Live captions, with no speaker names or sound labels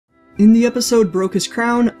In the episode Broke His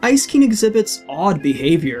Crown, Ice King exhibits odd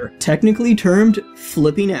behavior, technically termed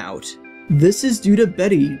flipping out. This is due to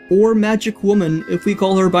Betty, or Magic Woman if we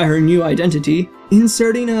call her by her new identity,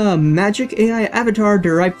 inserting a magic AI avatar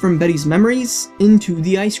derived from Betty's memories into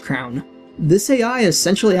the Ice Crown. This AI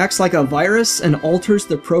essentially acts like a virus and alters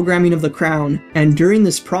the programming of the crown, and during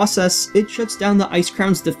this process, it shuts down the Ice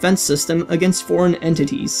Crown's defense system against foreign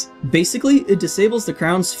entities. Basically, it disables the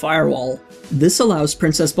crown's firewall. This allows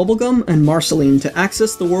Princess Bubblegum and Marceline to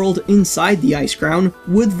access the world inside the Ice Crown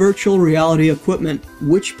with virtual reality equipment,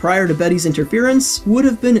 which prior to Betty's interference would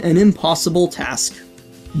have been an impossible task.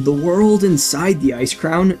 The world inside the Ice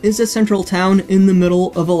Crown is a central town in the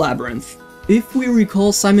middle of a labyrinth. If we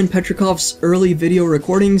recall Simon Petrikov's early video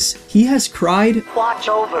recordings, he has cried, "Watch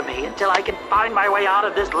over me until I can find my way out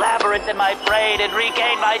of this labyrinth in my brain and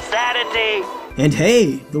regain my sanity." And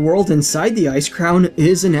hey, the world inside the Ice Crown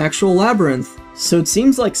is an actual labyrinth. So it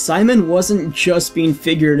seems like Simon wasn't just being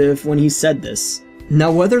figurative when he said this.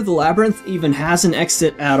 Now whether the labyrinth even has an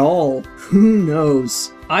exit at all, who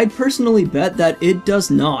knows? I'd personally bet that it does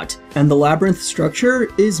not, and the labyrinth structure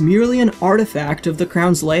is merely an artifact of the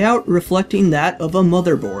crown's layout reflecting that of a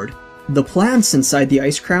motherboard. The plants inside the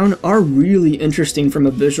Ice Crown are really interesting from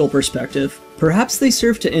a visual perspective. Perhaps they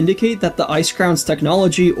serve to indicate that the Ice Crown's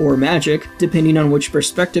technology or magic, depending on which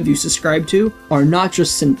perspective you subscribe to, are not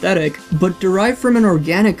just synthetic, but derived from an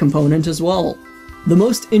organic component as well. The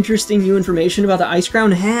most interesting new information about the Ice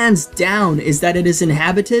Crown, hands down, is that it is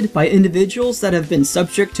inhabited by individuals that have been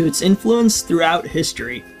subject to its influence throughout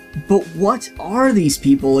history. But what are these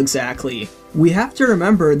people exactly? We have to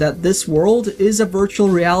remember that this world is a virtual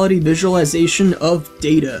reality visualization of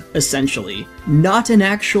data, essentially, not an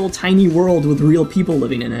actual tiny world with real people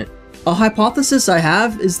living in it. A hypothesis I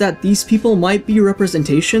have is that these people might be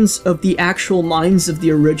representations of the actual minds of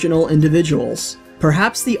the original individuals.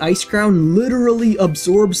 Perhaps the Ice Crown literally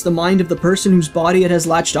absorbs the mind of the person whose body it has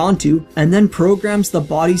latched onto, and then programs the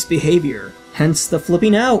body's behavior. Hence the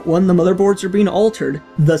flipping out when the motherboards are being altered.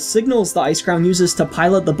 The signals the Ice Crown uses to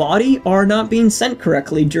pilot the body are not being sent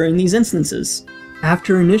correctly during these instances.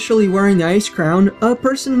 After initially wearing the Ice Crown, a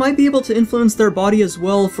person might be able to influence their body as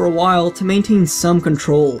well for a while to maintain some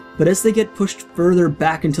control, but as they get pushed further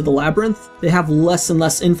back into the labyrinth, they have less and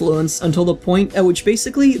less influence until the point at which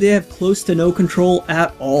basically they have close to no control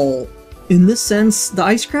at all. In this sense, the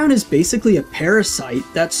Ice Crown is basically a parasite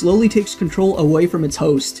that slowly takes control away from its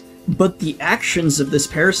host. But the actions of this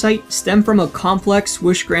parasite stem from a complex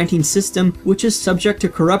wish-granting system which is subject to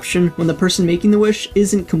corruption when the person making the wish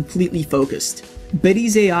isn't completely focused.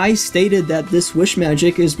 Betty's AI stated that this wish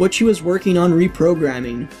magic is what she was working on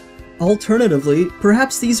reprogramming. Alternatively,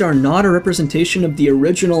 perhaps these are not a representation of the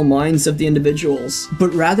original minds of the individuals,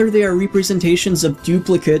 but rather they are representations of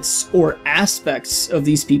duplicates or aspects of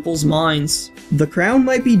these people's minds. The crown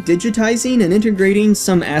might be digitizing and integrating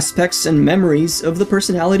some aspects and memories of the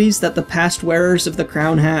personalities that the past wearers of the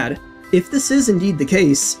crown had. If this is indeed the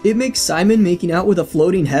case, it makes Simon making out with a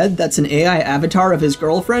floating head that's an AI avatar of his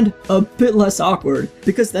girlfriend a bit less awkward,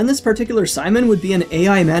 because then this particular Simon would be an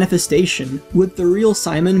AI manifestation, with the real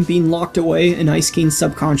Simon being locked away in Ice King's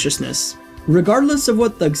subconsciousness. Regardless of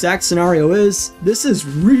what the exact scenario is, this is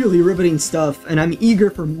really riveting stuff, and I'm eager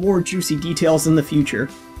for more juicy details in the future.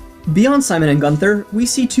 Beyond Simon and Gunther, we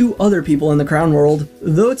see two other people in the Crown world,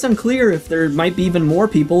 though it's unclear if there might be even more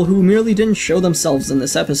people who merely didn't show themselves in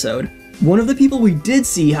this episode. One of the people we did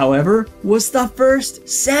see, however, was the first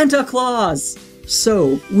Santa Claus!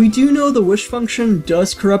 So, we do know the wish function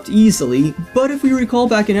does corrupt easily, but if we recall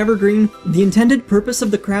back in Evergreen, the intended purpose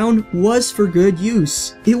of the crown was for good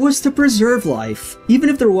use. It was to preserve life, even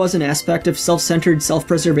if there was an aspect of self-centered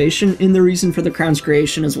self-preservation in the reason for the crown's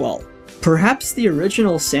creation as well. Perhaps the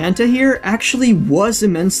original Santa here actually was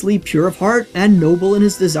immensely pure of heart and noble in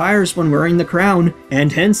his desires when wearing the crown,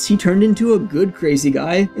 and hence he turned into a good crazy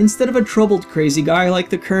guy instead of a troubled crazy guy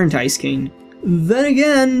like the current Ice King. Then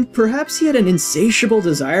again, perhaps he had an insatiable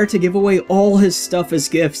desire to give away all his stuff as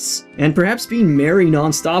gifts, and perhaps being merry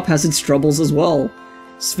non-stop has its troubles as well.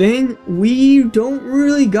 Svein, we don't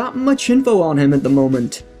really got much info on him at the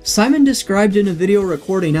moment. Simon described in a video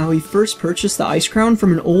recording how he first purchased the Ice Crown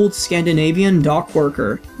from an old Scandinavian dock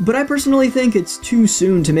worker, but I personally think it's too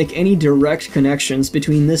soon to make any direct connections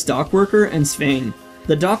between this dock worker and Svein.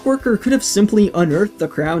 The dock worker could have simply unearthed the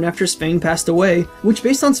crown after Svein passed away, which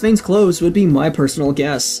based on Svein's clothes would be my personal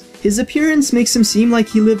guess. His appearance makes him seem like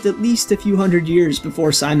he lived at least a few hundred years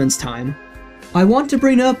before Simon's time. I want to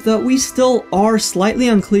bring up that we still are slightly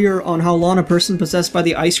unclear on how long a person possessed by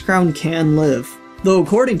the Ice Crown can live. Though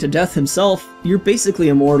according to Death himself, you're basically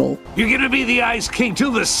immortal. You're gonna be the Ice King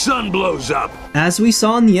till the sun blows up! As we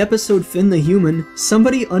saw in the episode Finn the Human,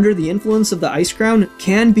 somebody under the influence of the Ice Crown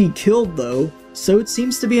can be killed though, so it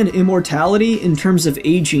seems to be an immortality in terms of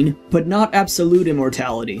aging, but not absolute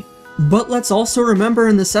immortality. But let's also remember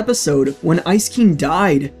in this episode, when Ice King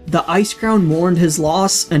died, the Ice Crown mourned his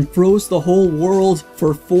loss and froze the whole world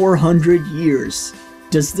for 400 years.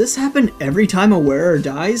 Does this happen every time a wearer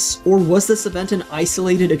dies, or was this event an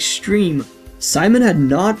isolated extreme? Simon had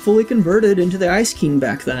not fully converted into the Ice King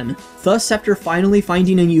back then. Thus, after finally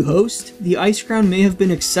finding a new host, the Ice Crown may have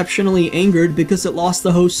been exceptionally angered because it lost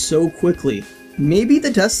the host so quickly. Maybe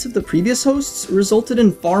the deaths of the previous hosts resulted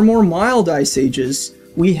in far more mild ice ages.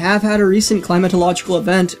 We have had a recent climatological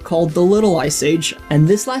event called the Little Ice Age, and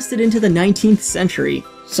this lasted into the 19th century.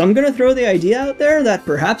 So I'm gonna throw the idea out there that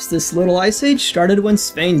perhaps this Little Ice Age started when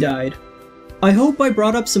Svein died. I hope I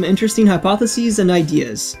brought up some interesting hypotheses and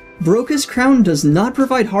ideas. Broca's crown does not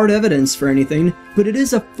provide hard evidence for anything, but it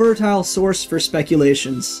is a fertile source for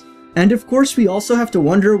speculations. And of course we also have to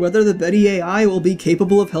wonder whether the Betty AI will be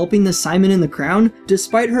capable of helping the Simon in the Crown,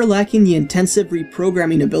 despite her lacking the intensive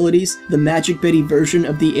reprogramming abilities the Magic Betty version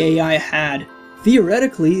of the AI had.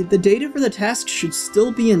 Theoretically, the data for the task should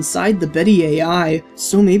still be inside the Betty AI,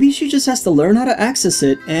 so maybe she just has to learn how to access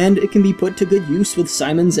it, and it can be put to good use with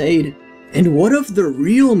Simon's aid. And what of the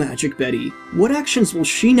real Magic Betty? What actions will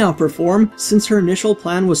she now perform since her initial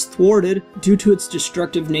plan was thwarted due to its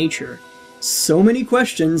destructive nature? So many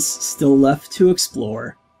questions still left to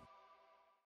explore.